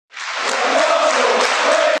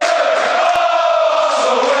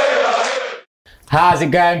How's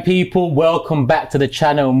it going, people? Welcome back to the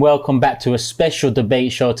channel and welcome back to a special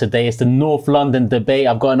debate show today. It's the North London debate.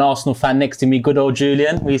 I've got an Arsenal fan next to me, good old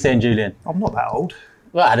Julian. What are you saying, Julian? I'm not that old.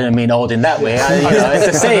 Well, I didn't mean old in that way.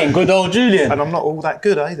 It's a saying, good old Julian. And I'm not all that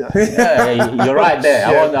good either. Yeah, you're right there.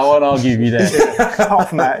 I won't argue with you there. Yeah. Apart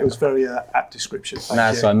from that, it was very apt description.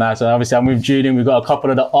 Nice one. Obviously, I'm with Julian. We've got a couple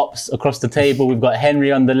of the ops across the table. We've got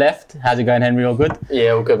Henry on the left. How's it going, Henry? All good? Yeah,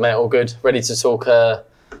 all good, mate. All good. Ready to talk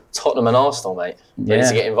Tottenham and Arsenal, mate. Ready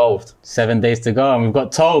to get involved. 7 days to go. And we've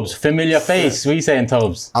got Tobs, familiar face. What are you saying,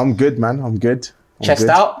 Tobs? I'm good, man. I'm good. Chest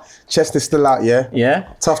out? Chest is still out, yeah.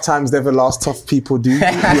 Yeah? Tough times never last, tough people do. You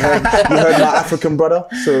heard my African brother?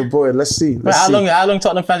 So, boy, let's see. How long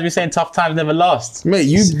Tottenham fans been saying tough times never last? Mate,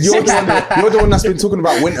 you're the one that's been talking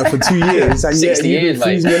about winter for 2 years. And 60 you've years, been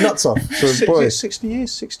freezing your nuts off. So, boy. 60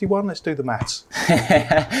 years, 61, let's do the maths.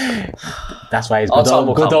 That's why it's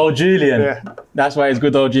good old Julian. Yeah. That's why it's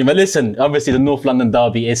good old Julian. But listen, obviously the North London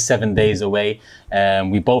derby is 7 days away.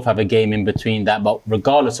 We both have a game in between that. But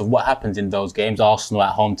regardless of what happens in those games, Arsenal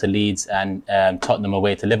at home to Leeds and Tottenham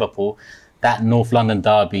away to Liverpool, that North London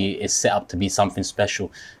derby is set up to be something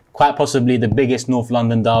special. Quite possibly the biggest North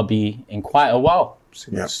London derby in quite a while.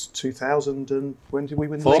 Since 2000 and when did we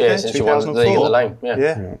win the Yeah, league? since you won the league at the Lane.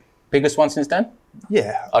 Yeah. Biggest one since then?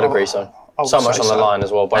 Yeah. I'd agree so. So much on the line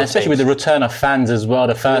as well. And especially with the return of fans as well.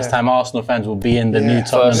 The first time Arsenal fans will be in the new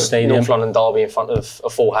Tottenham Stadium. North London derby in front of a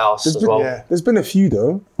full house as well. There's been a few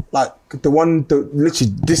though. Like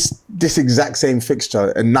literally this exact same fixture,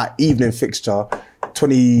 and that evening fixture,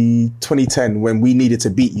 2010, when we needed to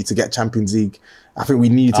beat you to get Champions League. I think we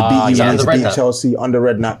needed to beat you, we needed to beat Chelsea under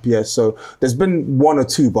Redknapp, yeah. So there's been one or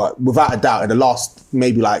two, but without a doubt, in the last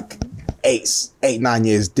maybe like 8-9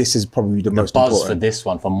 years, this is probably the most buzz important. For this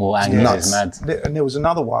one, from more angles, is mad. And there was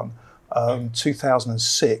another one,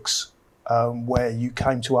 2006, where you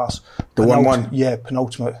came to us. The 1-1? Yeah,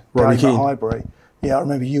 penultimate Robbie game Keane. at Highbury. Yeah, I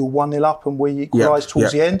remember you were 1-0 up and we equalised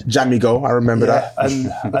towards the end. Jammy goal, I remember that.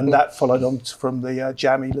 And that followed on from the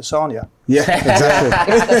Jammy lasagna. Yeah,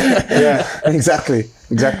 exactly.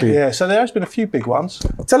 Exactly. Yeah, so there has been a few big ones.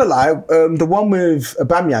 Tell a lie, the one with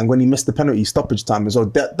Aubameyang when he missed the penalty stoppage time as well,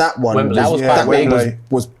 that one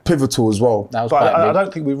was pivotal as well. That was but I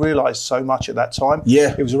don't think we realised so much at that time.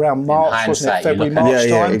 Yeah. It was around March, wasn't it? February, March time.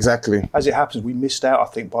 Yeah, exactly. As it happens, we missed out, I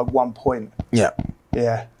think, by 1 point. Yeah.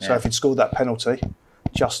 Yeah, so if he'd scored that penalty,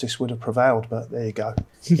 justice would have prevailed, but there you go.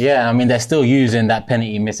 Yeah, I mean, they're still using that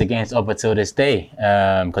penalty miss against up until this day,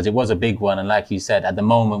 because it was a big one. And like you said, at the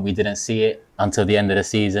moment, we didn't see it until the end of the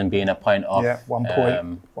season being a point off. Yeah, 1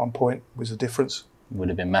 point. 1 point was the difference. Would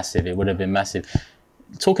have been massive. It would have been massive.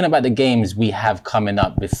 Talking about the games we have coming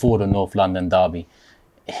up before the North London derby,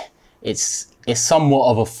 it's somewhat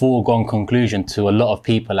of a foregone conclusion to a lot of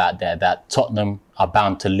people out there that Tottenham are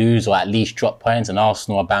bound to lose or at least drop points, and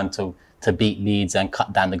Arsenal are bound to beat Leeds and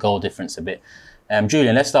cut down the goal difference a bit.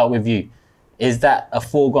 Julian, let's start with you. Is that a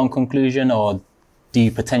foregone conclusion, or do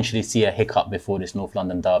you potentially see a hiccup before this North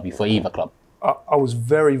London derby for either club? I was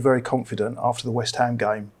very, very confident after the West Ham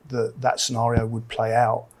game that scenario would play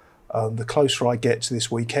out. The closer I get to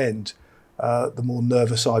this weekend, the more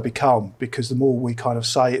nervous I become, because the more we kind of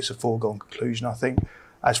say it's a foregone conclusion, I think,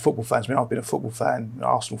 as football fans, I mean, I've been a football fan, an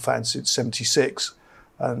Arsenal fan since #76,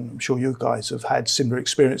 and I'm sure you guys have had similar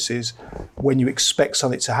experiences. When you expect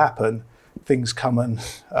something to happen, things come and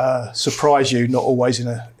surprise you, not always in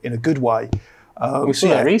a good way. We saw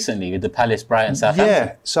that recently with the Palace, Brighton, Southampton.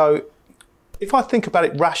 Yeah, so if I think about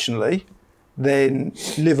it rationally, then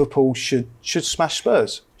Liverpool should smash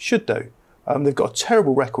Spurs, should do. They've got a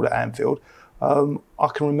terrible record at Anfield. I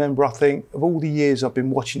can remember, I think, of all the years I've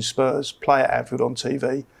been watching Spurs play at Anfield on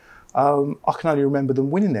TV, I can only remember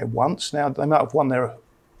them winning there once. Now, they might have won there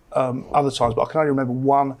other times, but I can only remember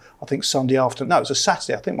one, I think, Sunday afternoon. No, it was a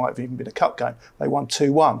Saturday. I think it might have even been a cup game. They won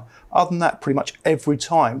 2-1. Other than that, pretty much every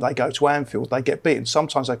time they go to Anfield, they get beaten.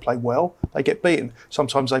 Sometimes they play well, they get beaten.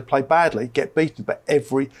 Sometimes they play badly, get beaten. But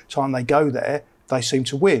every time they go there, they seem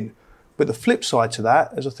to win. But the flip side to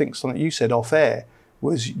that, as I think something you said off air,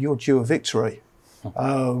 was you're due a victory.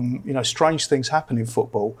 You know, strange things happen in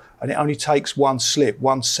football, and it only takes one slip,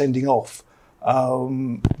 one sending off,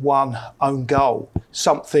 one own goal,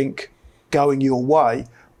 something going your way,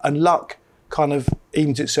 and luck kind of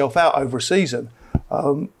evens itself out over a season.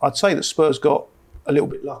 I'd say that Spurs got a little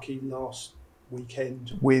bit lucky last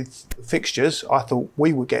weekend with the fixtures. I thought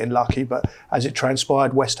we were getting lucky, but as it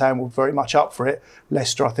transpired, West Ham were very much up for it.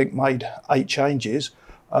 Leicester, I think, made 8 changes.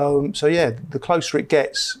 So yeah, the closer it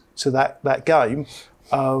gets to that game,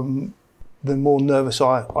 the more nervous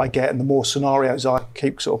I get, and the more scenarios I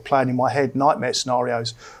keep sort of playing in my head, nightmare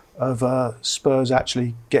scenarios. of Spurs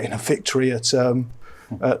actually getting a victory at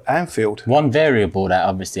Anfield. One variable that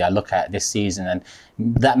obviously I look at this season, and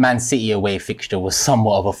that Man City away fixture was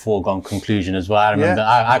somewhat of a foregone conclusion as well. I remember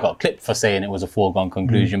I got clipped for saying it was a foregone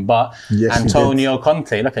conclusion, but Yes, Antonio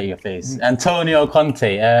Conte, look at your face. Antonio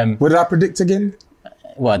Conte. What did I predict again?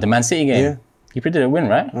 What, the Man City game? Yeah. You predicted a win,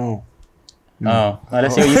 right? Oh. Oh, well,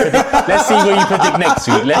 let's see what you predict. Let's see what you predict next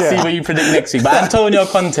week. Let's see what you predict next week. But Antonio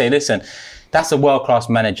Conte, listen, that's a world-class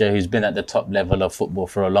manager who's been at the top level of football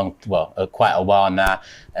for quite a while now.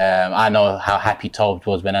 I know how happy Tobs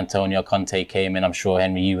was when Antonio Conte came in. I'm sure,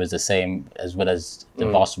 Henry, you was the same, as well as the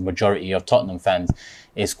vast majority of Tottenham fans.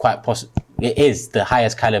 It's quite possible. It is the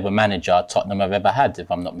highest caliber manager Tottenham have ever had,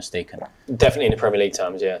 if I'm not mistaken. Definitely in the Premier League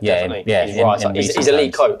terms, yeah. Definitely. Yeah, he's right. Like, he's a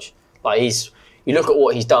league coach. Like you look at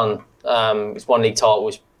what he's done. He's won league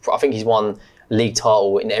title. I think he's won league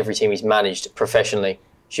title in every team he's managed professionally.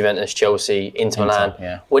 Juventus, Chelsea, Inter Milan.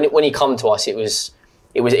 Yeah. When he come to us, it was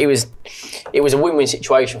a win-win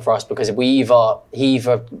situation for us, because he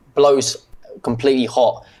either blows completely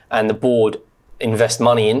hot and the board invest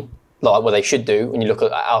money in, like what they should do when you look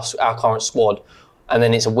at our current squad, and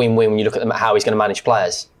then it's a win-win when you look at how he's going to manage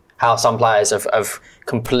players. How some players have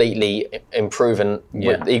completely improved,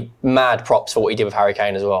 and mad props for what he did with Harry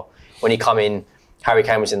Kane as well. When he come in, Harry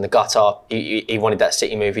Kane was in the gutter. He wanted that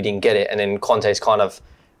City move, he didn't get it, and then Conte's kind of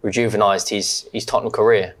rejuvenised his Tottenham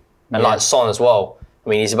career. And like Son as well. I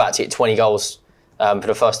mean, he's about to hit 20 goals for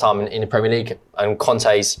the first time in the Premier League. And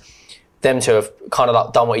Conte's, them two have kind of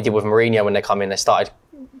like done what he did with Mourinho when they come in. They started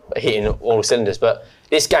hitting all cylinders. But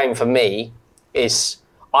this game for me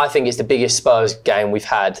I think it's the biggest Spurs game we've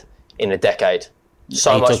had in a decade.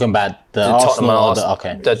 So you're talking about the Arsenal or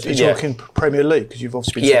You're talking Premier League, because you've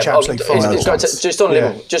obviously been to Champions League finals.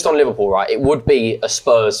 Just on Liverpool, right? It would be a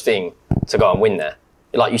Spurs thing to go and win there.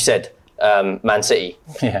 Like you said, Man City.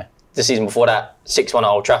 Yeah. The season before that, 6-1 at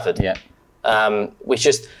Old Trafford. Yeah.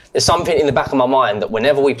 There's something in the back of my mind that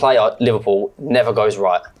whenever we play Liverpool, never goes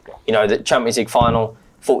right. You know, the Champions League final,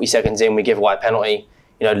 40 seconds in, we give away a penalty.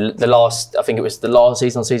 You know, I think it was the last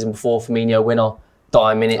season before, Firmino winner,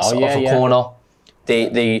 dying minutes off a corner.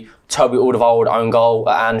 The Toby Alderweireld own goal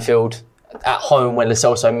at Anfield, at home when Lo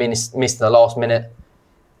Celso missed in the last minute.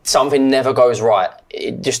 Something never goes right.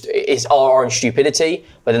 It's our own stupidity,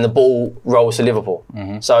 but then the ball rolls to Liverpool.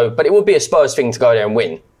 But it would be a Spurs thing to go there and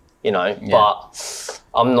win, you know. But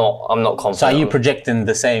I'm not confident. So are you projecting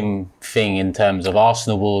the same thing in terms of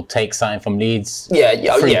Arsenal will take something from Leeds?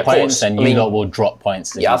 3 points, and you lot will drop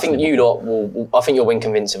points. Yeah, I think you lot will. I think you'll win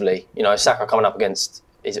convincingly. You know, Saka coming up against,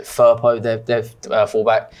 is it Firpo? Their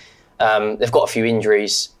fullback. They've got a few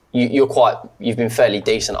injuries. You've been fairly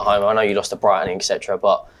decent at home. I know you lost to Brighton, etc.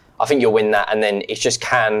 But I think you'll win that, and then it's just,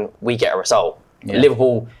 can we get a result? Yeah.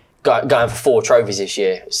 Liverpool going for 4 trophies this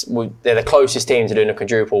year. They're the closest team to doing a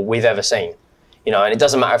quadruple we've ever seen. You know, and it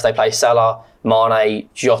doesn't matter if they play Salah, Mane,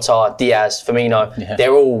 Jota, Diaz, Firmino. Yeah.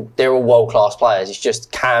 They're all world-class players. It's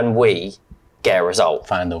just, can we get a result?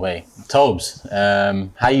 Find a way. Tobes,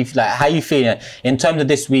 how you feeling in terms of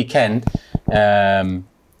this weekend?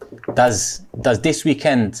 Does this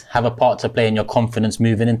weekend have a part to play in your confidence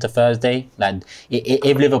moving into Thursday? Like,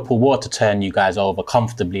 if Liverpool were to turn you guys over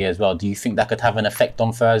comfortably as well, do you think that could have an effect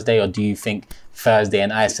on Thursday, or do you think Thursday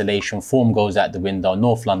in isolation, form goes out the window,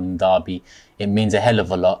 North London derby, it means a hell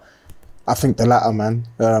of a lot? I think the latter, man.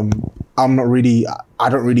 I don't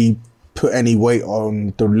really put any weight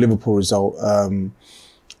on the Liverpool result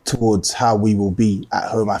towards how we will be at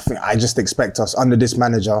home. I just expect us, under this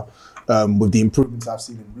manager, with the improvements I've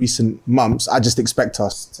seen in recent months, I just expect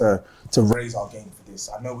us to raise our game for this.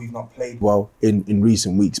 I know we've not played well in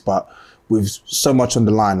recent weeks, but with so much on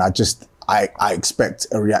the line, I expect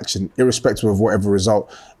a reaction, irrespective of whatever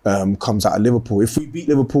result comes out of Liverpool. If we beat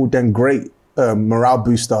Liverpool, then great, morale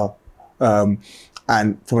booster.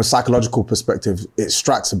 And from a psychological perspective, it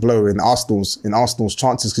strikes a blow in Arsenal's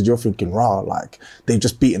chances, because you're thinking, like, they've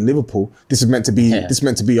just beaten Liverpool. This is meant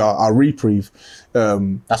to be our reprieve.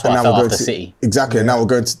 That's what I felt after City. Exactly, and now we're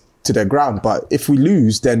going to their ground. But if we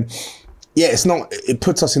lose, then it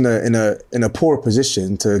puts us in a poorer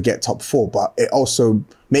position to get top 4. But it also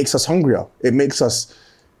makes us hungrier. It makes us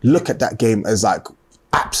look at that game as like,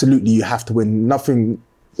 absolutely, you have to win. Nothing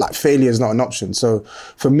like failure is not an option. So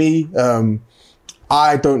for me,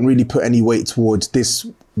 I don't really put any weight towards this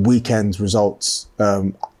weekend's results.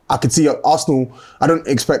 I could see Arsenal, I don't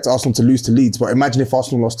expect Arsenal to lose to Leeds, but imagine if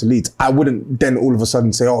Arsenal lost to Leeds. I wouldn't then all of a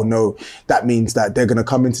sudden say, oh no, that means that they're going to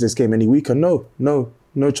come into this game any weaker. No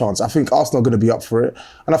chance. I think Arsenal are going to be up for it,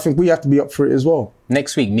 and I think we have to be up for it as well.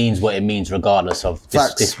 Next week means what it means regardless of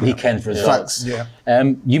this weekend's results. Facts.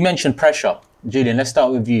 Yeah. You mentioned pressure Julian, let's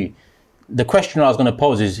start with you. The question I was going to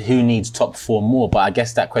pose is who needs top 4 more, but I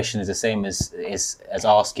guess that question is the same as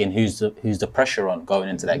asking who's the pressure on going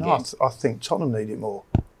into that game. I think Tottenham need it more.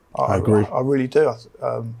 I agree. I really do.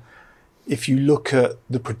 If you look at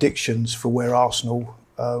the predictions for where Arsenal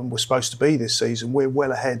were supposed to be this season, we're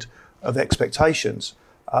well ahead of expectations.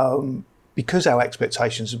 Because our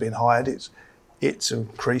expectations have been higher, it's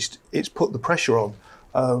increased. It's put the pressure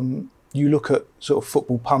on. You look at sort of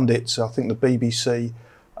football pundits. I think the BBC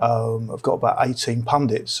have got about 18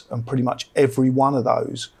 pundits, and pretty much every one of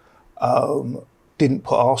those didn't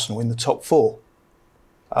put Arsenal in the top 4.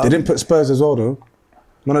 They didn't put Spurs as well, though.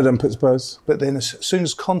 None of them put Spurs. But then as soon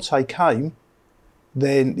as Conte came,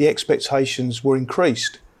 then the expectations were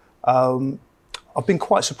increased. I've been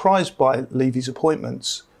quite surprised by Levy's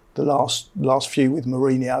appointments, the last few with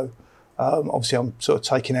Mourinho. Obviously, I'm sort of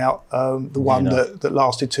taking out the one that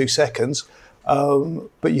lasted 2 seconds.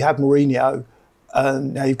 But you had Mourinho,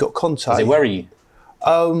 and now you've got Conte. Does it worry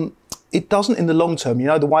you? It doesn't in the long term. You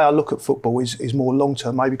know, the way I look at football is more long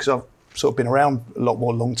term, maybe because I've sort of been around a lot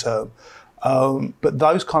more long term. But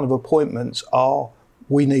those kind of appointments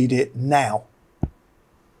we need it now.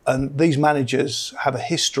 And these managers have a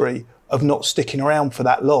history of not sticking around for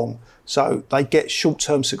that long. So they get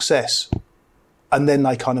short-term success and then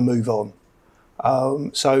they kind of move on.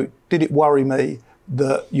 So did it worry me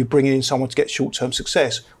that you're bringing in someone to get short-term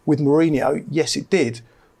success? With Mourinho, yes, it did.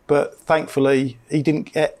 But thankfully, he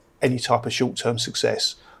didn't get any type of short-term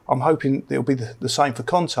success. I'm hoping it'll be the same for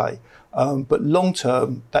Conte. But long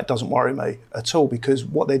term, that doesn't worry me at all, because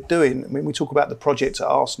what they're doing, I mean, we talk about the project at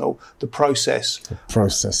Arsenal, the process. The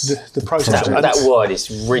process. That word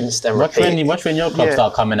is rinsed and repeated. Watch when your club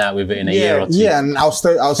start coming out with it in a year or 2. Yeah, and I'll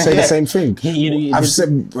say the same thing. I've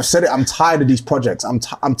said it, I'm tired of these projects.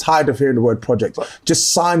 I'm tired of hearing the word project.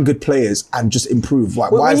 Just sign good players and just improve.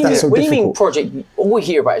 Like, why is that so difficult? When you mean project, all we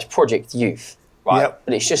hear about is project youth, right? Yep.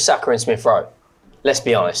 But it's just Saka and Smith Rowe. Let's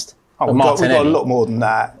be honest. We've got a lot more than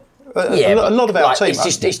that. A lot of our team.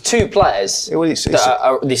 It's 2 players that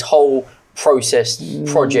are this whole process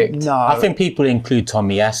project. No. I think people include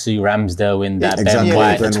Tomiyasu, Ramsdale in that, Exactly. Ben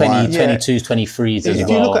White, Ben 22s, 23s as If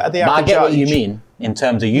well. you look at the but I get what average you age- mean in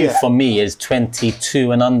terms of youth. For me, is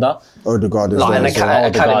 22 and under. Odegaard is Like there an as well.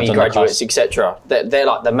 academy on the graduates, cusp. etc. They're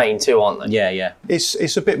like the main 2, aren't they? Yeah.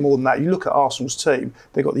 It's a bit more than that. You look at Arsenal's team;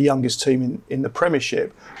 they've got the youngest team in the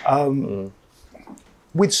Premiership.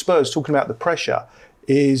 With Spurs, talking about the pressure,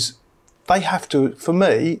 is they have to. For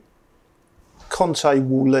me, Conte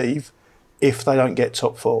will leave if they don't get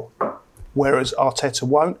top 4, whereas Arteta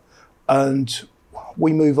won't, and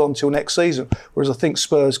we move on till next season. Whereas I think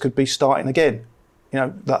Spurs could be starting again. You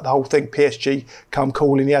know, the whole thing. PSG come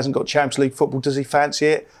calling. He hasn't got Champions League football. Does he fancy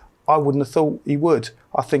it? I wouldn't have thought he would.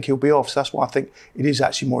 I think he'll be off. So that's why I think it is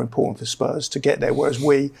actually more important for Spurs to get there. Whereas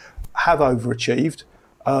we have overachieved.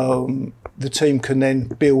 The team can then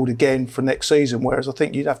build again for next season. Whereas I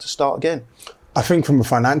think you'd have to start again. I think from a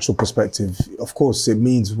financial perspective, of course, it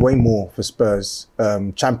means way more for Spurs.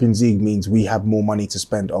 Champions League means we have more money to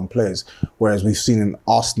spend on players. Whereas we've seen in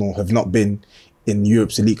Arsenal have not been in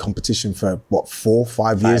Europe's elite competition for what, 4,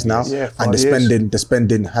 5 years now, Yeah, 5 and years. the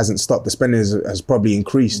spending hasn't stopped. The spending has probably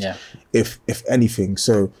increased, if anything.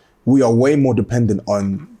 So we are way more dependent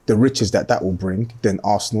on the riches that will bring than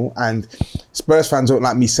Arsenal. And Spurs fans don't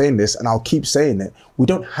like me saying this, and I'll keep saying it. We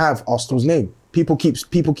don't have Arsenal's name. People keep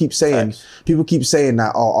saying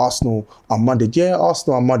that Arsenal are mudded. Yeah,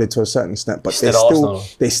 Arsenal are mudded to a certain extent, but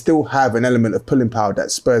they still have an element of pulling power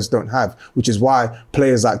that Spurs don't have, which is why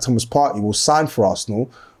players like Thomas Partey will sign for Arsenal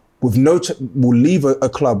with will leave a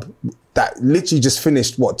club that literally just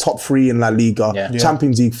finished top 3 in La Liga,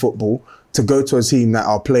 Champions League football, to go to a team that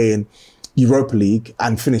are playing Europa League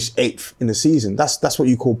and finish 8th in the season. That's what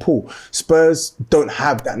you call pull. Spurs don't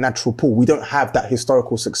have that natural pull. We don't have that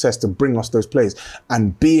historical success to bring us those players.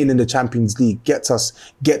 And being in the Champions League gets us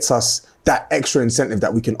that extra incentive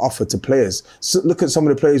that we can offer to players. So look at some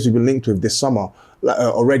of the players we've been linked with this summer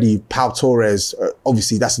already. Pau Torres,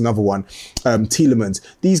 obviously that's another one. Tielemans.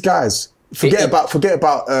 These guys. Forget about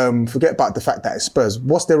the fact that it's Spurs.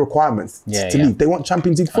 What's their requirements to leave? They want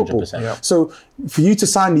Champions League football. So for you to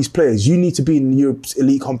sign these players, you need to be in Europe's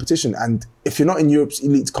elite competition. And if you're not in Europe's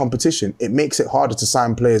elite competition, it makes it harder to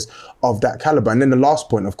sign players of that caliber. And then the last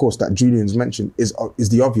point, of course, that Julian's mentioned is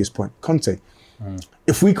the obvious point: Conte.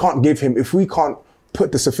 If we can't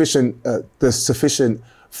put the sufficient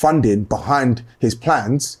funding behind his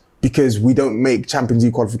plans, because we don't make Champions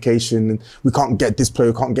League qualification and we can't get this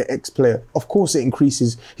player, we can't get X player. Of course it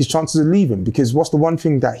increases his chances of leaving, because what's the one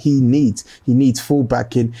thing that he needs? He needs full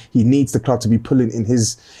backing. He needs the club to be pulling in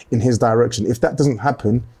his direction. If that doesn't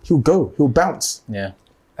happen, he'll go, he'll bounce. Yeah.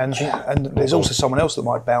 And there's also someone else that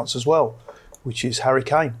might bounce as well, which is Harry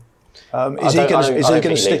Kane. Is he going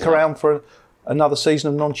to stick around for another season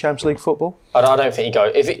of non-Champions League football? I don't think he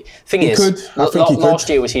goes. Last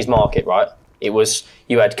year was his market, right? It was,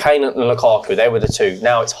 you had Kane and Lukaku, they were the two.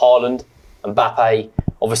 Now it's Haaland and Mbappe.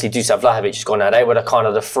 Obviously, Dusan Vlahovic has gone now. They were the kind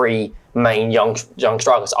of the three main young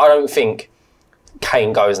strikers. I don't think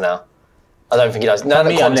Kane goes now. I don't think he does. Now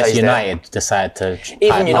that unless United decide to...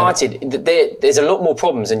 Even United, there's a lot more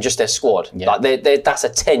problems than just their squad. Yeah. Like that's a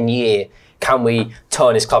 10-year, can we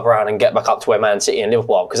turn this club around and get back up to where Man City and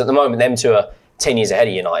Liverpool are? Because at the moment, them two are 10 years ahead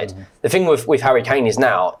of United. Mm-hmm. The thing with Harry Kane is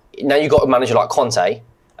now you've got a manager like Conte,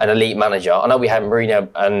 an elite manager. I know we had Mourinho,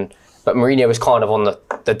 but Mourinho was kind of on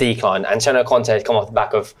the decline. Antonio Conte had come off the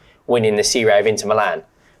back of winning the Serie A of Inter Milan.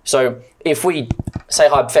 So if we, say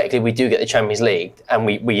hypothetically, we do get the Champions League and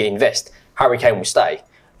we invest, Harry Kane will stay.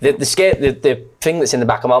 The thing that's in the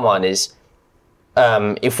back of my mind is,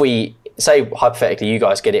 if we, say hypothetically you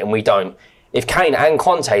guys get it and we don't, if Kane and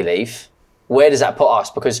Conte leave, where does that put us?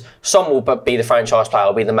 Because Son will be the franchise player,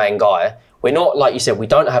 will be the main guy. We're not, like you said, we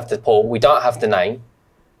don't have the pull, we don't have the name.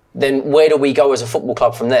 Then where do we go as a football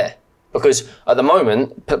club from there? Because at the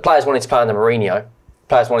moment, players wanting to play under Mourinho,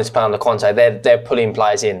 players wanting to play under Conte, they're pulling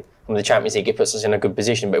players in from the Champions League. It puts us in a good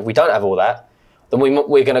position. But if we don't have all that, then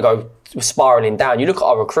we're going to go spiralling down. You look at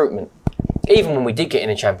our recruitment. Even when we did get in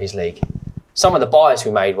the Champions League, some of the buys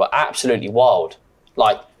we made were absolutely wild.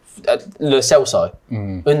 Like Lo Celso,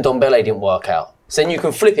 Ndombele didn't work out. So then you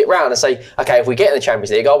can flip it round and say, okay, if we get in the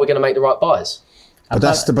Champions League, are we going to make the right buys? But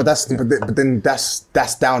then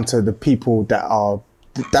that's down to the people that are.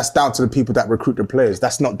 That's down to the people that recruit the players.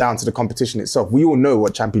 That's not down to the competition itself. We all know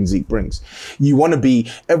what Champions League brings. You want to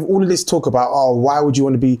be, all of this talk about, oh, why would you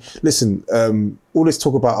want to be, listen, all this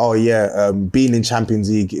talk about, oh yeah, being in Champions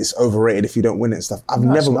League is overrated if you don't win it and stuff. I've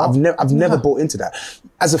never bought into that.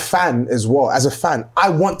 As a fan as well, I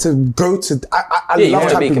want to go to, I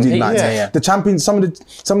love Champions League nights. Yeah. The Champions, some of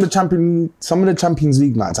the Champions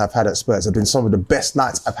League nights I've had at Spurs have been some of the best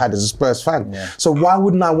nights I've had as a Spurs fan. Yeah. So why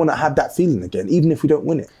wouldn't I want to have that feeling again, even if we don't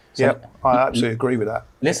win it? Yeah, I absolutely agree with that.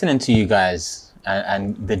 Listening to you guys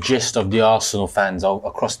and the gist of the Arsenal fans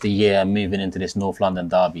across the year moving into this North London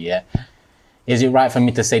derby, yeah, is it right for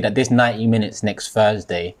me to say that this 90 minutes next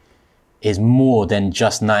Thursday is more than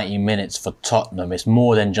just 90 minutes for Tottenham? It's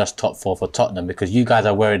more than just top four for Tottenham, because you guys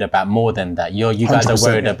are worried about more than that. You guys are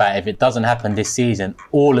worried about, if it doesn't happen this season,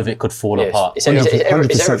 all of it could fall apart. It's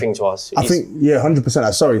everything to us. I think,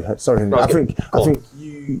 100%. Sorry, Henry. Right, I think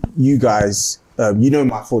you guys, you know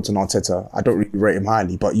my thoughts on Arteta. I don't really rate him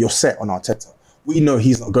highly, but you're set on Arteta. We know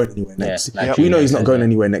he's not going anywhere next season. We know he's not going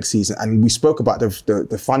anywhere next season. And we spoke about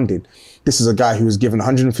the funding. This is a guy who was given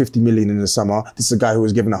 150 million in the summer. This is a guy who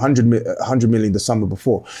was given 100 million the summer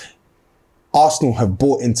before. Arsenal have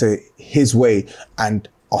bought into his way and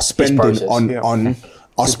are spending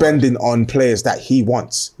spending on players that he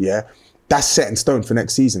wants. Yeah, that's set in stone for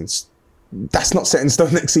next season. That's not set in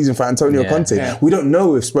stone next season for Antonio Conte. Yeah. We don't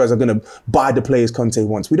know if Spurs are going to buy the players Conte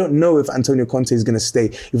wants. We don't know if Antonio Conte is going to stay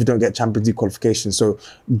if we don't get Champions League qualification. So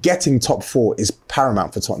getting top four is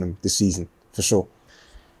paramount for Tottenham this season, for sure.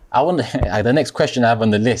 I wonder, the next question I have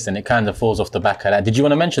on the list, and it kind of falls off the back of that. Did you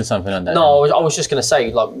want to mention something on that? No, I was just going to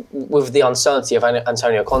say, like, with the uncertainty of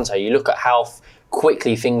Antonio Conte, you look at how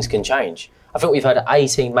quickly things can change. I think we've had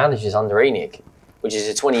 18 managers under ENIC, which is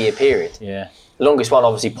a 20-year period. Yeah. Longest one,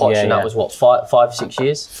 obviously, Poch, and that was what, 5, 6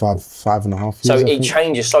 years? Five and a half years. So it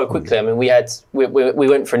changes so quickly. I mean, we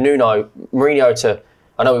went from Mourinho to,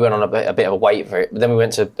 I know we went on a bit of a wait for it, but then we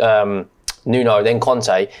went to Nuno, then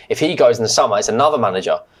Conte. If he goes in the summer, it's another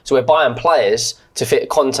manager. So we're buying players to fit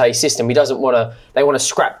Conte's system. They want to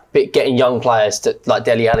scrap getting young players to, like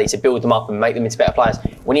Dele Alli, to build them up and make them into better players.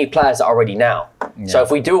 We need players that are ready now. Yeah. So if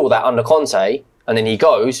we do all that under Conte and then he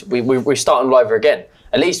goes, we're starting all over again.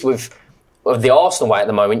 At least with the Arsenal way at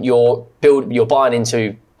the moment, you're buying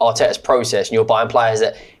into Arteta's process and you're buying players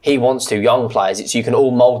that he wants to, young players, so you can all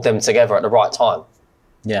mould them together at the right time.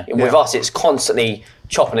 Yeah. With us, it's constantly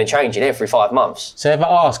chopping and changing every 5 months. So if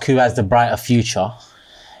I ask who has the brighter future,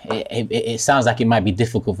 it sounds like it might be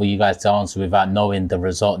difficult for you guys to answer without knowing the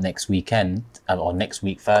result next weekend or next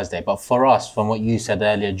week Thursday. But for us, from what you said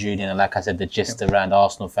earlier, Julian, and like I said, the gist around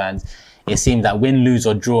Arsenal fans, it seems that win, lose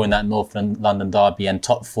or draw in that North London derby and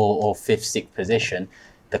top 4 or 5th, 6th position,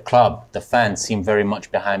 the club, the fans seem very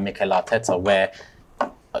much behind Mikel Arteta, where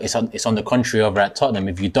it's on the contrary over at Tottenham.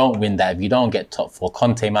 If you don't win that, if you don't get top 4,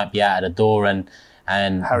 Conte might be out of the door, and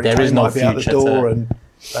Harry there Kane is no might be future. out the door, and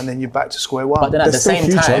then you're back to square one. But then at the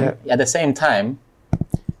There's same time,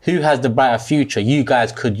 who has the brighter future? You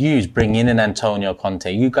guys could use bringing in Antonio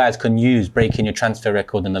Conte. You guys can use breaking your transfer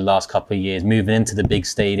record in the last couple of years, moving into the big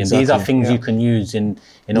stadium. These are things you can use in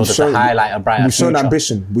order to highlight a brighter future. We've shown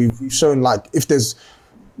ambition. We've shown, like, if there's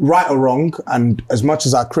right or wrong, and as much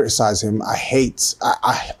as I criticize him,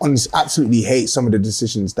 I honestly absolutely hate some of the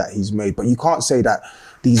decisions that he's made. But you can't say that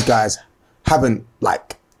these guys haven't,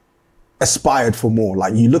 like, aspired for more.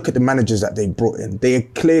 Like, you look at the managers that they brought in, they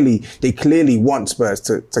clearly want Spurs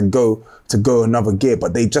to go another gear,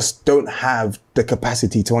 but they just don't have the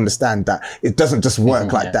capacity to understand that it doesn't just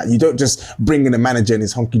work like that. You don't just bring in a manager and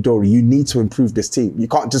it's hunky-dory. You need to improve this team. You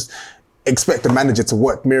can't just expect the manager to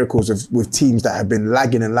work miracles with teams that have been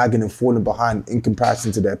lagging and falling behind in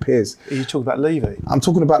comparison to their peers. Are you talking about Levy? I'm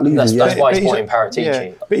talking about Levy. That's why he's put in Paratici.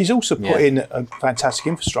 Yeah, but he's also put in a fantastic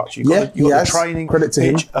infrastructure. You've got the training credit to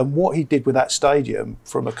pitch, him. and what he did with that stadium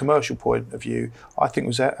from a commercial point of view, I think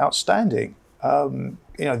was outstanding.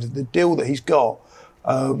 The deal that he's got,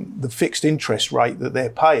 the fixed interest rate that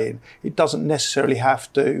they're paying, it doesn't necessarily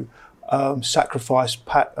have to sacrifice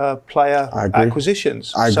player acquisitions.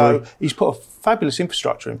 So he's put a fabulous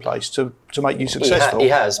infrastructure in place to make you successful. He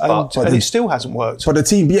has, and it still hasn't worked. For the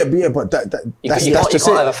team, but you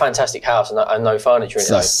can't have a fantastic house and no furniture in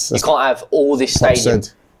it. You can't have all this stadium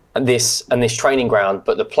and this training ground,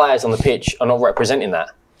 but the players on the pitch are not representing that.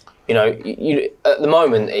 At the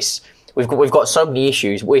moment, we've got so many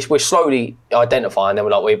issues. We're slowly identifying them.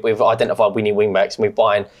 We've identified we need wing backs, and we're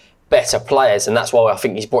buying better players, and that's why I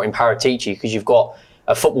think he's brought in Paratici, because you've got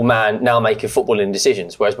a football man now making footballing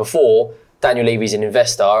decisions, whereas before Daniel Levy's an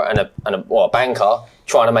investor and a banker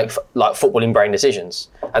trying to make footballing brain decisions.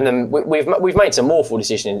 And then we've made some awful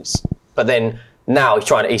decisions, but then now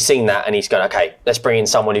he's seen that and he's going, okay, let's bring in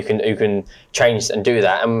someone who can change and do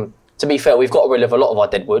that. And to be fair, we've got rid of a lot of our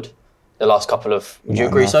deadwood the last couple of. Would you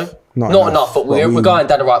agree so? Not enough, but we're going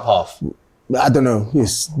down the right path. I don't know.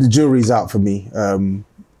 Yes, the jury's out for me.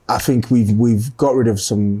 I think we've got rid of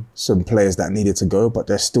some players that needed to go, but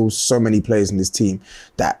there's still so many players in this team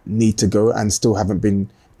that need to go and still haven't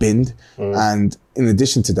been binned. And in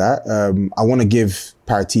addition to that, I want to give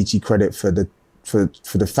Paratici credit for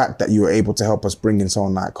the fact that you were able to help us bring in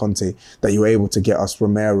someone like Conte, that you were able to get us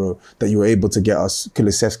Romero, that you were able to get us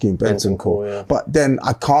Kulusevski and Bentancur. Yeah. But then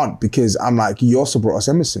I can't, because I'm like, you also brought us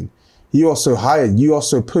Emerson. You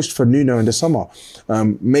also pushed for Nuno in the summer.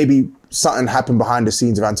 Maybe something happened behind the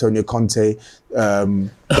scenes of Antonio Conte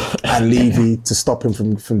and Levy to stop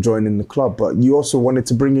him from joining the club. But you also wanted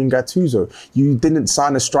to bring in Gattuso. You didn't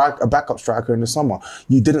sign a backup striker in the summer.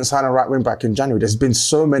 You didn't sign a right wing back in January. There's been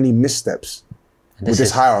so many missteps with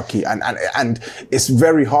this hierarchy, and it's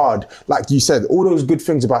very hard. Like you said, all those good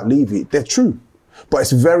things about Levy, they're true, but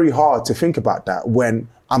it's very hard to think about that when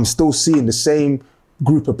I'm still seeing the same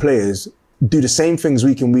group of players do the same things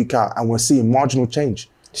week in, week out, and we're seeing marginal change.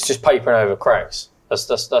 It's just papering over cracks.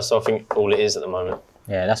 That's I think all it is at the moment.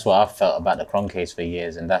 Yeah, that's what I've felt about the Kroenkes for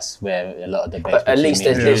years, and that's where a lot of debates. But at least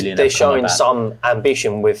they're showing some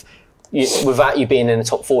ambition without you being in the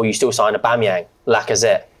top 4. You still sign Aubameyang,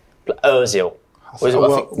 Lacazette, Ozil.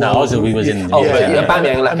 Ozil we was in.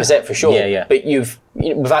 Aubameyang and Lacazette for sure. Yeah. But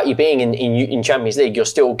without you being in Champions League, you're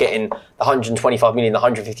still getting the 125 million, the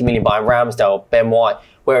 150 million buying Ramsdale, Ben White.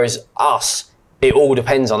 Whereas us, it all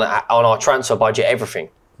depends on our transfer budget, everything.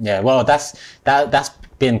 Yeah, well, that's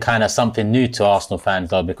been kind of something new to Arsenal fans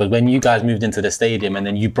though, because when you guys moved into the stadium and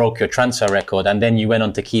then you broke your transfer record and then you went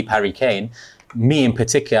on to keep Harry Kane, me in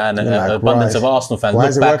particular and an abundance of Arsenal fans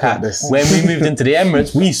look back at when we moved into the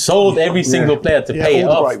Emirates, we sold every single player to pay it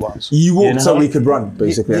off. Great ones. You walked so we could run,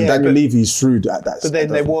 basically, and Daniel Levy's shrewd at that. But then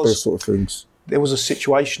those sort of things. There was a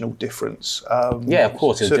situational difference. Yeah, of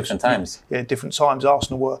course, it was different times. Yeah, different times.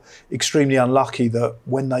 Arsenal were extremely unlucky that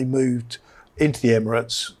when they moved into the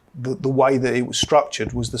Emirates, the way that it was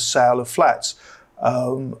structured was the sale of flats.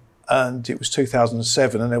 And it was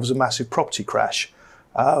 2007 and there was a massive property crash.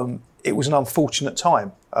 It was an unfortunate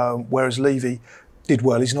time, whereas Levy did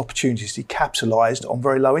well. He's an opportunist. He capitalised on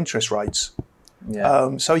very low interest rates.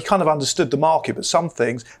 Yeah. So he kind of understood the market, but some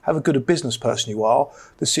things, however good a business person you are,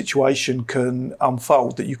 the situation can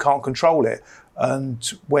unfold that you can't control it. And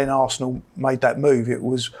when Arsenal made that move, it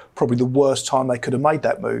was probably the worst time they could have made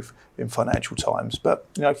that move in financial times. But,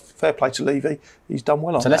 fair play to Levy. He's done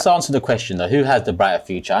well on that. So let's answer the question, though. Who has the brighter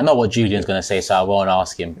future? I know what Julian's going to say, so I won't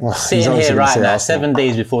ask him. Sitting here right now, 7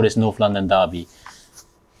 days before this North London derby,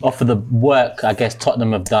 off of the work I guess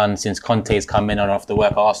Tottenham have done since Conte's come in, and off the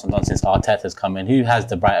work Arsenal done since Arteta's come in, who has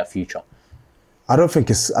the brighter future? I don't think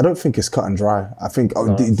it's cut and dry. I think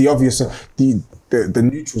the obvious, the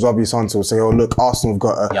neutral's obvious answer will say, "Oh look, Arsenal have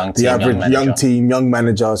got young team, young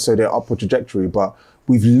manager, so they're upward trajectory." But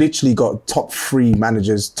we've literally got top four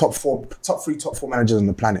managers on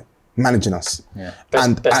the planet managing us. Yeah,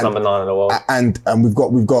 best number 9 in the world. And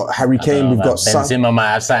we've got Harry Kane, we've got Benzema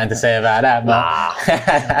might have something to say about that.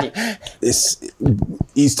 But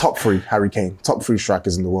he's top 3. Harry Kane, top 3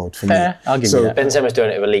 strikers in the world for me. I'll give you that. Benzema's doing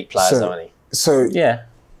it with elite players, don't he? So yeah,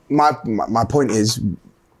 my point is,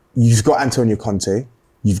 you've got Antonio Conte,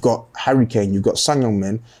 you've got Harry Kane, you've got Son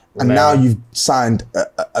Heung-min, and now you've signed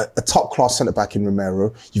a top class centre back in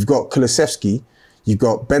Romero. You've got Kulusevski, you've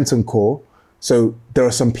got Bentancur. So there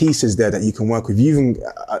are some pieces there that you can work with. Even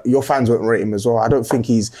your fans won't rate him as well. I don't think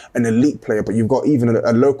he's an elite player, but you've got even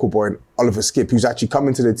a local boy, Oliver Skipp, who's actually come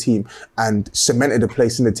into the team and cemented a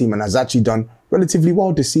place in the team and has actually done relatively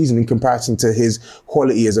well this season in comparison to his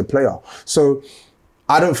quality as a player. So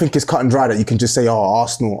I don't think it's cut and dry that you can just say, "Oh,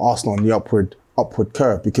 Arsenal on the upward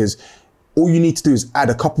curve," because all you need to do is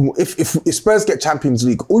add a couple more. If Spurs get Champions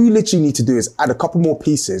League, all you literally need to do is add a couple more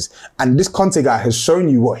pieces. And this Conte guy has shown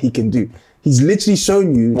you what he can do. He's literally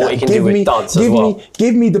shown you what he can do with Duds as well.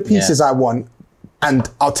 Give me the pieces I want, and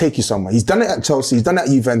I'll take you somewhere. He's done it at Chelsea. He's done it at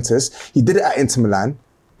Juventus. He did it at Inter Milan.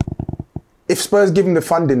 If Spurs give him the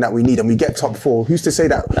funding that we need and we get top 4, who's to say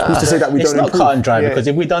that? Who's to say that we don't improve? It's not cut and dry, because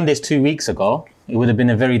if we'd done this 2 weeks ago, it would have been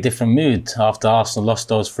a very different mood after Arsenal lost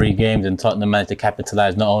those 3 games and Tottenham managed to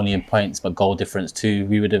capitalise not only in points but goal difference too.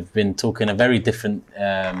 We would have been talking a very different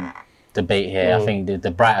debate here. I think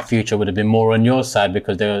the brighter future would have been more on your side,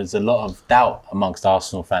 because there was a lot of doubt amongst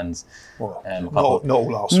Arsenal fans. Well, not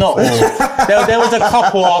all Arsenal fans. There was a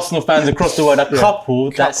couple Arsenal fans across the world, a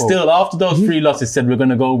couple that still, after those 3 losses, said we're going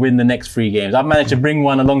to go win the next 3 games. I've managed to bring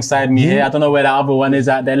one alongside me here. I don't know where that other one is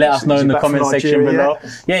out there. Let us know in the comment section below.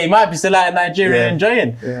 Yeah, he might be still out in Nigeria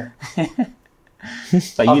enjoying. Yeah.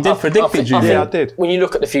 But you did predict it, Julian. Yeah, I did. When you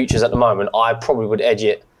look at the futures at the moment, I probably would edge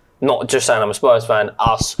it, not just saying I'm a Spurs fan,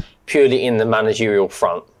 us purely in the managerial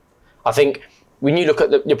front. I think when you look at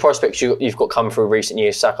the prospects you've got come through recent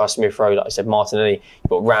years, Saka, Smith Rowe, like I said, Martinelli, you've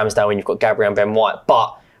got Ramsdale and you've got Gabriel and Ben White,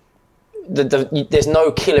 but there's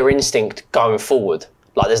no killer instinct going forward.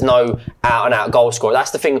 Like, there's no out-and-out goal scorer.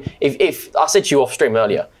 That's the thing. If I said to you off stream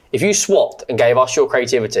earlier, if you swapped and gave us your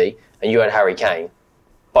creativity and you had Harry Kane,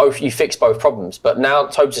 you fixed both problems. But now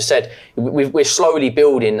Tobs has said we're slowly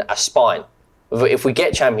building a spine. If we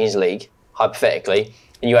get Champions League, hypothetically,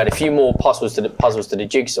 and you add a few more puzzles to the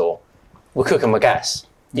jigsaw, we're cooking with gas.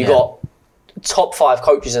 You got top 5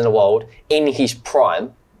 coaches in the world in his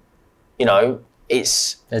prime. You know,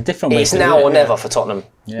 it's now or never for Tottenham.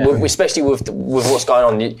 Yeah. Especially with what's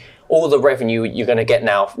going on. All the revenue you're going to get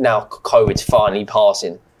now COVID's finally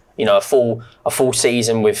passing. You know, a full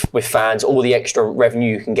season with fans, all the extra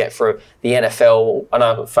revenue you can get for the NFL. I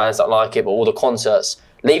know fans don't like it, but all the concerts.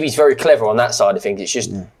 Levy's very clever on that side of things. It's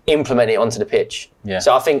just implementing it onto the pitch. Yeah.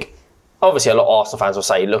 So I think, obviously, a lot of Arsenal fans will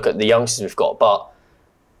say, look at the youngsters we've got, but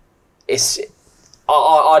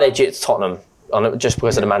I'd edge it to Tottenham just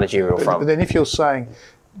because of the managerial front. But then if you're saying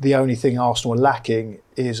the only thing Arsenal are lacking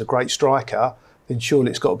is a great striker, then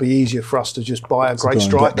surely it's got to be easier for us to just buy a great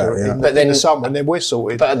striker in the summer, and then we're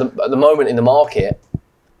sorted. But at the moment in the market,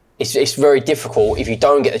 it's very difficult if you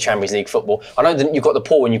don't get the Champions League football. I know that you've got the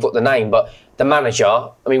pool and you've got the name, but the manager,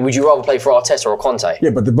 I mean, would you rather play for Arteta or Conte?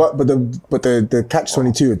 Yeah, but the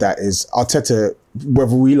catch-22 of that is Arteta,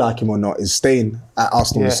 whether we like him or not, is staying at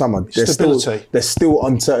Arsenal this summer. There's still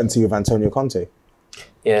uncertainty with Antonio Conte.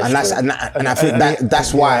 Yeah, and I think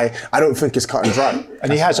that's why I don't think it's cut and dry.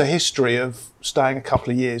 And he has a history of staying a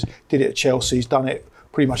couple of years. Did it at Chelsea. He's done it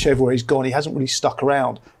pretty much everywhere he's gone. He hasn't really stuck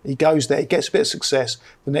around. He goes there, he gets a bit of success.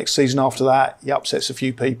 The next season after that, he upsets a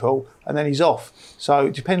few people, and then he's off. So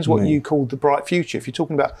it depends what you call the bright future. If you're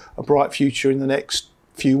talking about a bright future in the next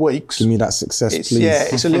few weeks, give me that success, please. Yeah,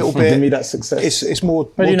 it's a little bit. Give me that success. It's more.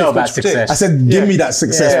 What do you know about success? I said, give me that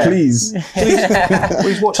success, please.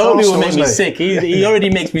 Toby will make me sick. He already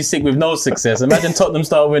makes me sick with no success. Imagine Tottenham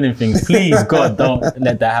start winning things. Please, God, don't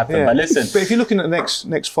let that happen. Yeah. But listen. But if you're looking at the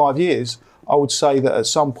next 5 years, I would say that at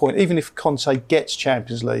some point, even if Conte gets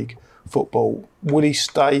Champions League football, will he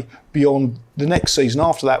stay beyond the next season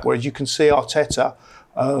after that? Whereas you can see Arteta,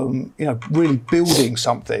 really building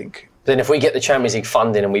something. Then if we get the Champions League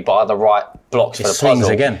funding and we buy the right blocks for the puzzle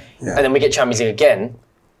again, and then we get Champions League again,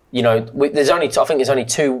 you know, I think there's only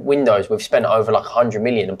 2 windows we've spent over like 100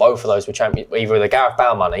 million, and both of those were either the Gareth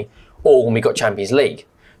Bale money or when we got Champions League.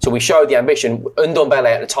 So we showed the ambition. Ndombele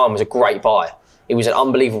at the time was a great buy. He was an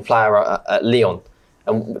unbelievable player at Lyon.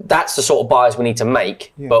 And that's the sort of buyers we need to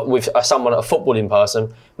make, but with someone, a footballing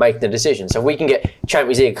person, making the decision. So if we can get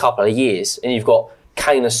Champions League a couple of years, and you've got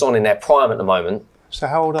Kane and Son in their prime at the moment. So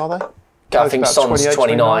how old are they? I think Son's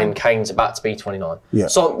 29, Kane's about to be 29. Yeah.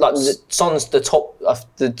 Son's the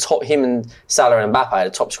top. Him and Salah and Mbappe are the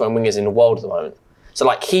top scoring wingers in the world at the moment. So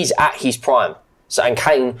like he's at his prime. So and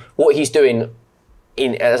Kane, what he's doing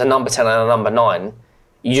as a number 10 and a number 9,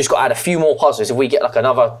 you just got to add a few more puzzles. If we get like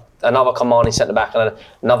another commanding centre back and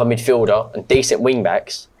another midfielder and decent wing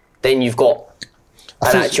backs, then you've got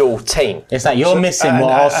an actual team. It's like you're missing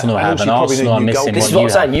what Arsenal have, and Arsenal are missing what you have. This is what I'm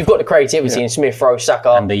saying. You've got the creativity in Smith Rowe,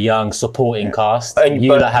 Saka, and the young supporting cast. And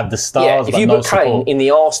you have the stars, if you put Kane in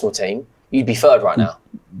the Arsenal team, you'd be third right now.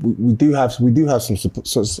 We do have some support.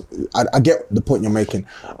 So I get the point you're making.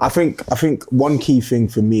 I think one key thing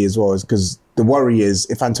for me as well is because the worry is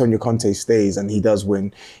if Antonio Conte stays and he does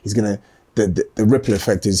win, he's gonna. The ripple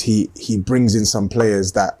effect is he brings in some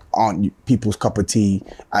players that aren't people's cup of tea,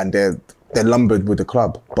 and they're lumbered with the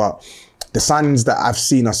club. But the signings that I've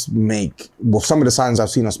seen us make, well, some of the signings I've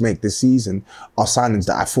seen us make this season are signings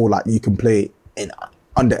that I feel like you can play in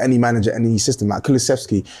under any manager, any system. Like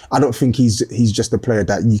Kulusevski, I don't think he's just a player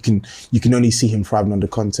that you can only see him thriving under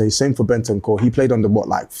Conte. Same for Bentancur. He played under what,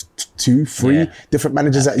 like 2-3 different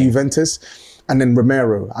managers at Juventus. And then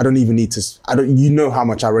Romero, I don't even need to. You know how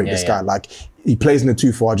much I rate this guy. Like he plays in the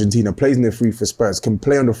 2 for Argentina, plays in the 3 for Spurs, can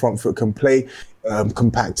play on the front foot, can play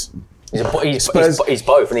compact. He's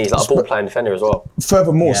both, and he's like a ball-playing defender as well.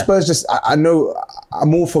 Furthermore, Spurs just, I know,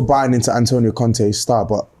 I'm all for buying into Antonio Conte's style,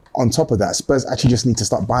 but on top of that, Spurs actually just need to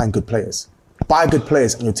start buying good players. Buy good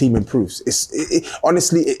players and your team improves.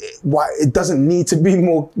 Honestly, it doesn't need to be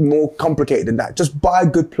more complicated than that. Just buy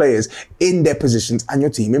good players in their positions and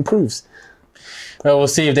your team improves. Well, we'll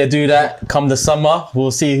see if they do that come the summer.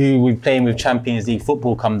 We'll see who we're playing with Champions League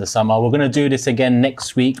football come the summer. We're going to do this again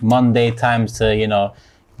next week, Monday times to,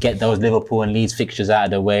 get those Liverpool and Leeds fixtures out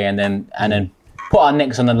of the way and then put our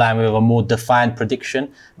necks on the line with a more defined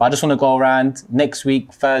prediction. But I just want to go around next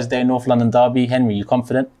week, Thursday, North London derby. Henry, you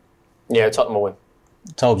confident? Yeah, Tottenham will win.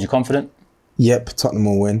 Tobs, you confident? Yep, Tottenham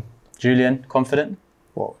will win. Julian, confident?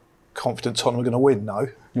 What? Confident Tottenham are going to win? No.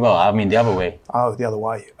 Well, I mean the other way. Oh, the other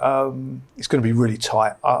way. It's going to be really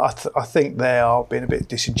tight. I think they are being a bit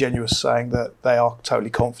disingenuous saying that they are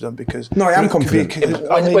totally confident because... No, I am confident.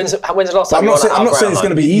 When's the last time I'm not saying it's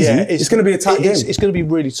going to be easy. It's going to be a tight game. It's going to be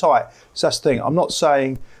really tight. So that's the thing. I'm not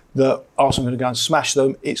saying that Arsenal are going to go and smash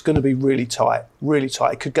them. It's going to be really tight. Really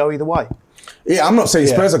tight. It could go either way. Yeah, I'm not saying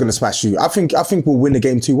Spurs are going to smash you. I think we'll win the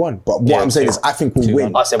game 2-1. But what I'm saying is I think we'll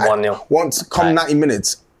win. I said 1-0. Once come 90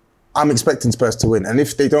 minutes, I'm expecting Spurs to win. And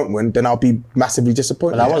if they don't win, then I'll be massively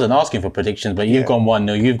disappointed. Well, I wasn't asking for predictions, but you've gone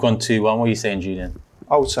 1-0, you've gone 2-1. What are you saying, Julian?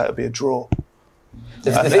 I would say it'll be a draw.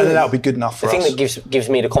 And that'll be good enough for us. The thing that gives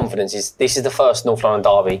me the confidence is this is the first North London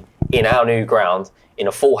derby in our new ground, in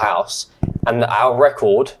a full house. And our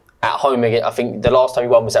record at home again, I think the last time we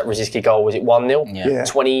won was that Rosicky goal, was it 1-0? Yeah.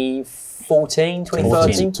 2014,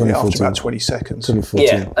 2013? Yeah, after about 20 seconds. 2014.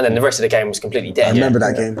 Yeah, and then the rest of the game was completely dead. I remember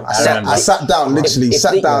that game. I sat down, literally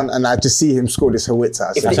sat down, and I just see him score this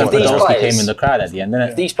howitzer. That's when Podolski came in the crowd at the end, didn't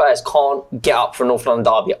it? If these players can't get up for a North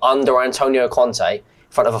London derby under Antonio Conte in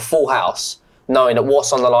front of a full house, knowing that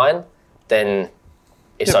what's on the line, then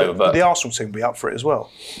it's over. But the Arsenal team will be up for it as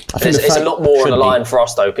well. It's a lot more on the line for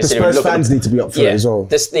us, though. The Spurs fans need to be up for it as well.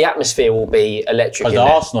 The atmosphere will be electric. Because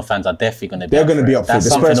the Arsenal fans are definitely going to be. They're going to be up for it. That's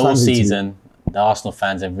something all season. The Arsenal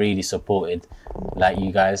fans have really supported, like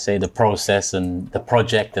you guys say, the process and the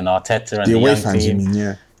project and Arteta and the away young fans, team. you mean,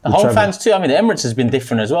 yeah. The home fans too. I mean, the Emirates has been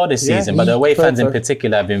different as well this season, but the away fans in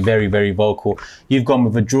particular have been very, very vocal. You've gone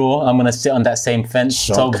with a draw. I'm going to sit on that same fence.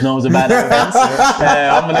 Tobes knows about that fence.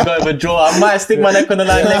 I'm going to go with a draw. I might stick my neck on the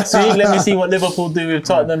line next week. Let me see what Liverpool do with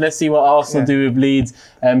Tottenham. Let's see what Arsenal do with Leeds.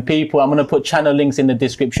 And people, I'm going to put channel links in the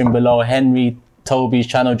description below. Henry, Toby's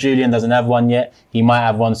channel. Julian doesn't have one yet. He might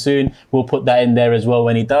have one soon. We'll put that in there as well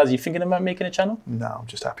when he does. You thinking about making a channel? No, I'm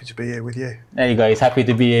just happy to be here with you. There you go. He's happy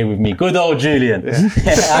to be here with me. Good old Julian. Yeah.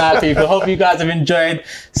 All right, people. Hope you guys have enjoyed.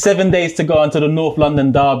 7 days to go until the North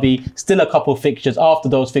London derby. Still a couple fixtures. After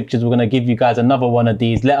those fixtures, we're going to give you guys another one of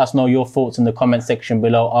these. Let us know your thoughts in the comment section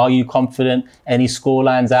below. Are you confident? Any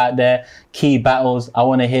scorelines out there? Key battles? I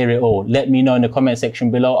want to hear it all. Let me know in the comment section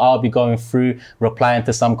below. I'll be going through, replying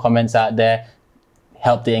to some comments out there.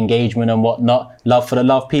 Help the engagement and whatnot. Love for the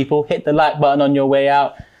love, people. Hit the like button on your way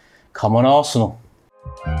out. Come on, Arsenal.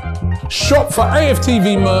 Shop for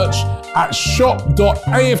AFTV merch at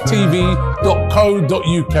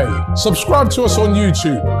shop.aftv.co.uk. Subscribe to us on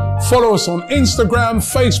YouTube. Follow us on Instagram,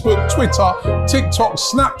 Facebook, Twitter, TikTok,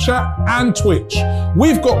 Snapchat, and Twitch.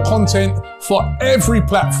 We've got content for every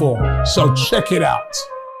platform, so check it out.